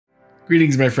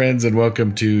Greetings, my friends, and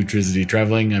welcome to Trizity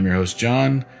Traveling. I'm your host,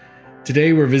 John.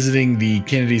 Today we're visiting the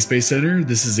Kennedy Space Center.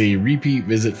 This is a repeat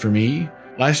visit for me.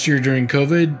 Last year during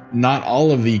COVID, not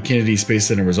all of the Kennedy Space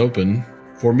Center was open.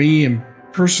 For me, and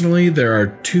personally, there are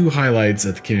two highlights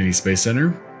at the Kennedy Space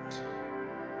Center,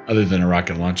 other than a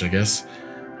rocket launch, I guess.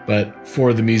 But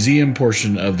for the museum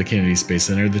portion of the Kennedy Space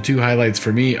Center, the two highlights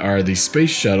for me are the Space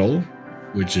Shuttle,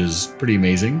 which is pretty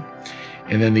amazing.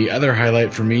 And then the other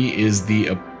highlight for me is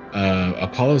the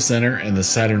Apollo Center and the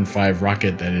Saturn V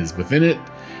rocket that is within it,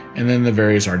 and then the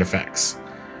various artifacts.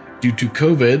 Due to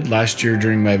COVID, last year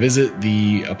during my visit,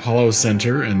 the Apollo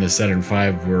Center and the Saturn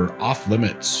V were off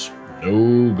limits.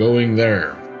 No going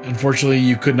there. Unfortunately,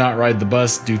 you could not ride the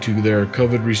bus due to their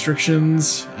COVID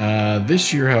restrictions.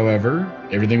 This year, however,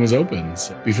 everything was open.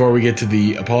 So before we get to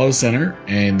the Apollo Center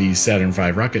and the Saturn V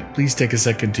rocket, please take a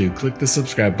second to click the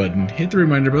subscribe button, hit the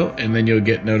reminder bell, and then you'll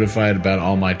get notified about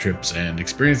all my trips and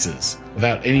experiences.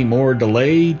 Without any more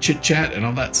delay, chit-chat, and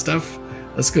all that stuff,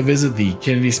 let's go visit the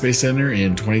Kennedy Space Center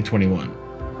in 2021.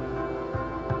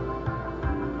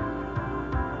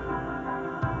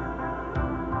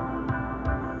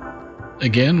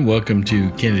 Again, welcome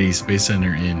to Kennedy Space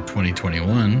Center in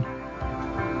 2021.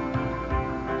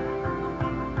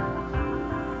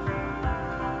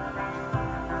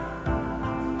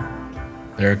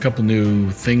 There are a couple new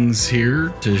things here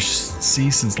to see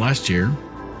since last year.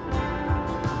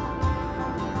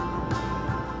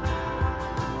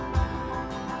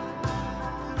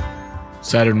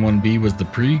 Saturn 1B was the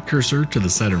precursor to the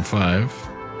Saturn V.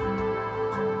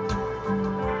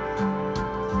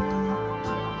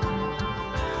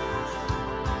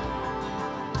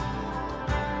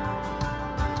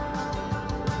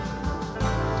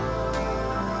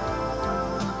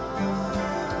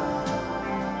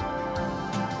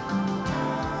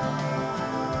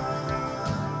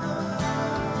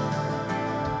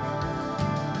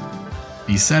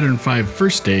 The Saturn V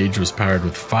first stage was powered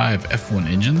with 5 F1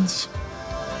 engines.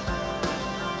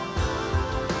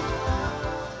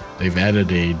 They've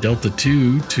added a Delta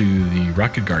II to the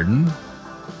rocket garden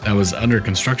that was under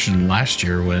construction last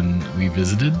year when we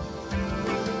visited.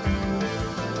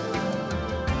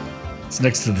 It's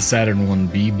next to the Saturn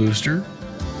 1B booster.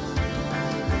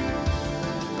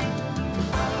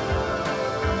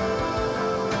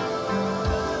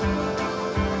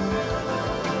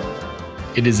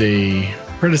 It is a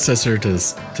predecessor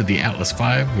to the Atlas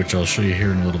V, which I'll show you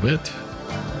here in a little bit.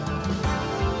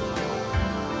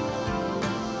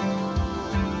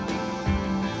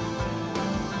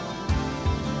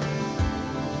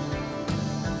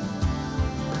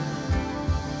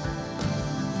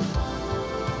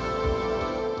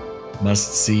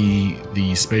 Must see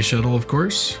the Space Shuttle, of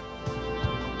course.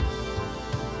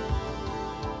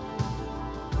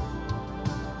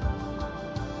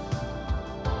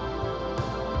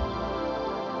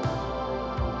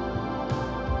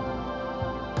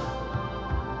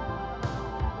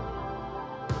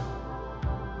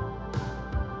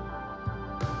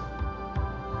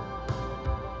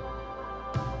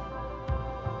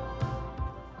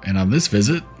 And on this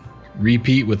visit,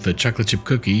 repeat with the chocolate chip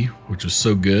cookie, which was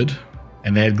so good.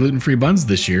 And they had gluten-free buns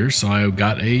this year, so I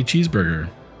got a cheeseburger.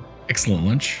 Excellent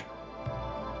lunch.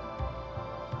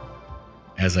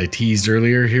 As I teased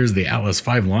earlier, here's the Atlas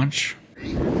V launch.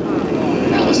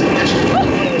 Atlas ignition. 2, 1.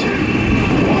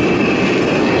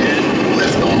 And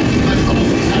lift off.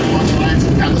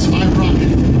 Atlas V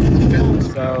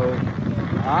rocket. So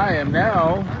I am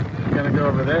now going to go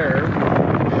over there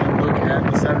and look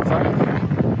at the Saturn V.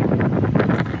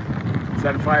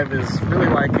 Saturn V is really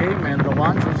why I came, and the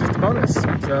launch was just a bonus.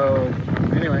 So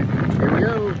anyway, here we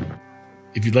go.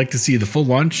 If you'd like to see the full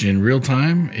launch in real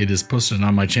time, it is posted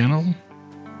on my channel.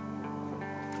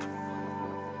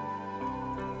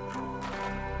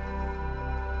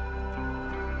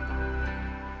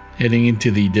 Heading into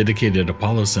the dedicated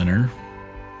Apollo Center.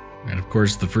 And of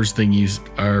course, the first thing you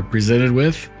are presented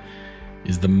with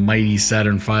is the mighty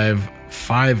Saturn V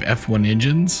 5 F1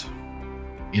 engines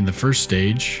in the first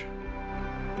stage.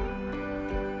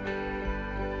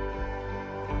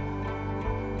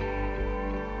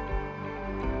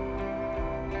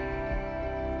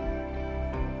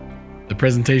 The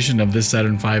presentation of this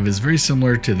Saturn V is very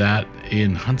similar to that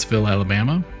in Huntsville,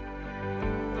 Alabama.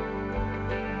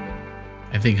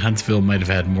 I think Huntsville might have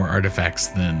had more artifacts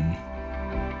than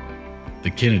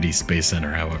the Kennedy Space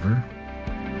Center, however.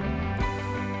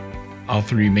 All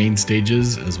 3 main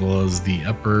stages, as well as the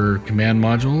upper command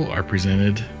module, are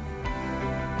presented.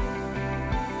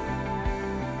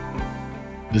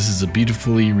 This is a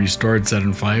beautifully restored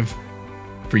Saturn V.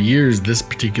 For years, this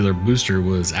particular booster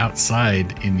was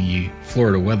outside in the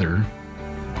Florida weather.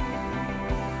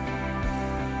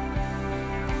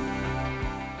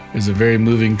 There's a very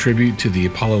moving tribute to the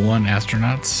Apollo 1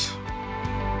 astronauts.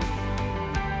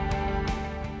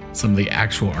 Some of the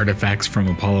actual artifacts from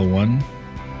Apollo 1.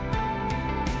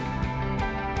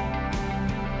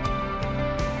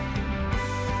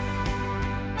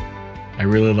 I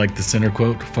really like the center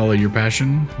quote, "Follow your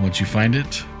passion. Once you find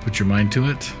it, put your mind to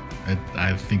it."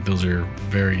 I think those are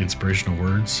very inspirational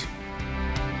words.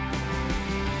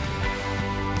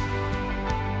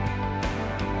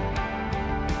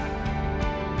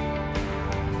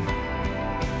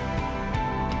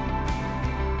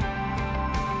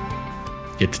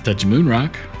 Get to touch a moon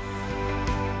rock.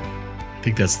 I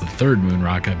think that's the third moon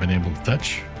rock I've been able to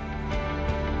touch.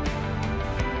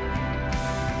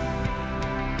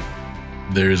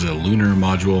 There's a lunar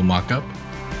module mock-up.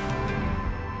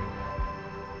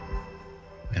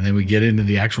 And then we get into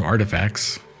the actual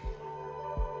artifacts.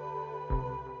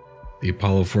 The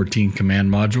Apollo 14 command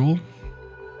module.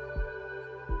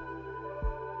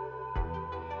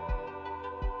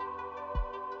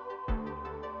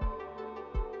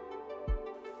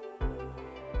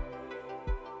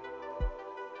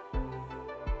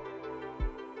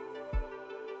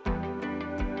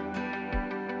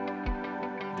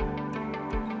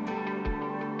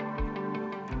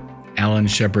 Alan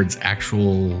Shepard's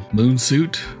actual moon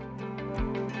suit.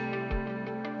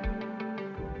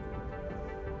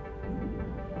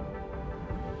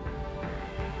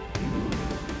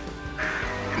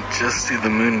 You can just see the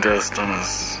moon dust on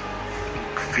his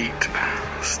feet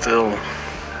still.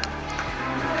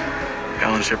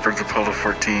 Alan Shepard's Apollo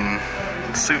 14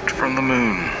 suit from the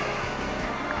moon.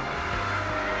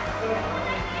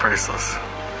 Priceless.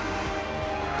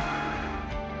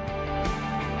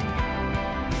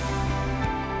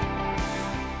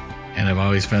 And I've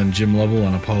always found Jim Lovell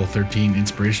on Apollo 13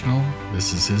 inspirational.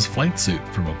 This is his flight suit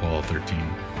from Apollo 13.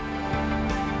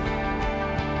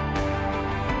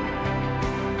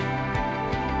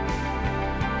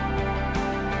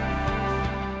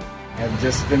 I've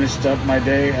just finished up my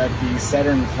day at the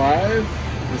Saturn V.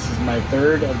 This is my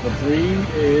third of the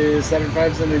three Saturn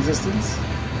V's in existence.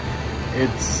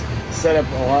 It's set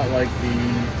up a lot like the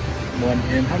one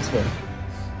in Huntsville.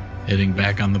 Heading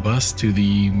back on the bus to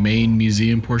the main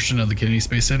museum portion of the Kennedy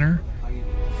Space Center.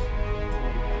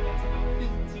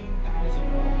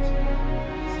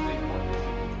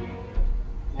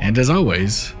 And as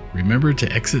always, remember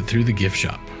to exit through the gift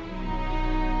shop.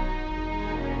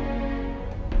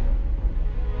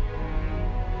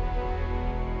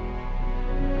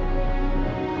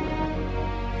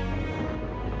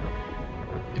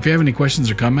 If you have any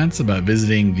questions or comments about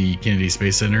visiting the Kennedy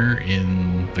Space Center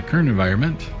in the current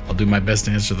environment, I'll do my best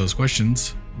to answer those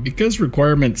questions. Because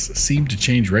requirements seem to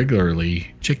change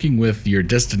regularly, checking with your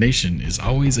destination is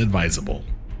always advisable.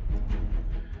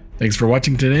 Thanks for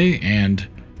watching today, and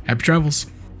happy travels!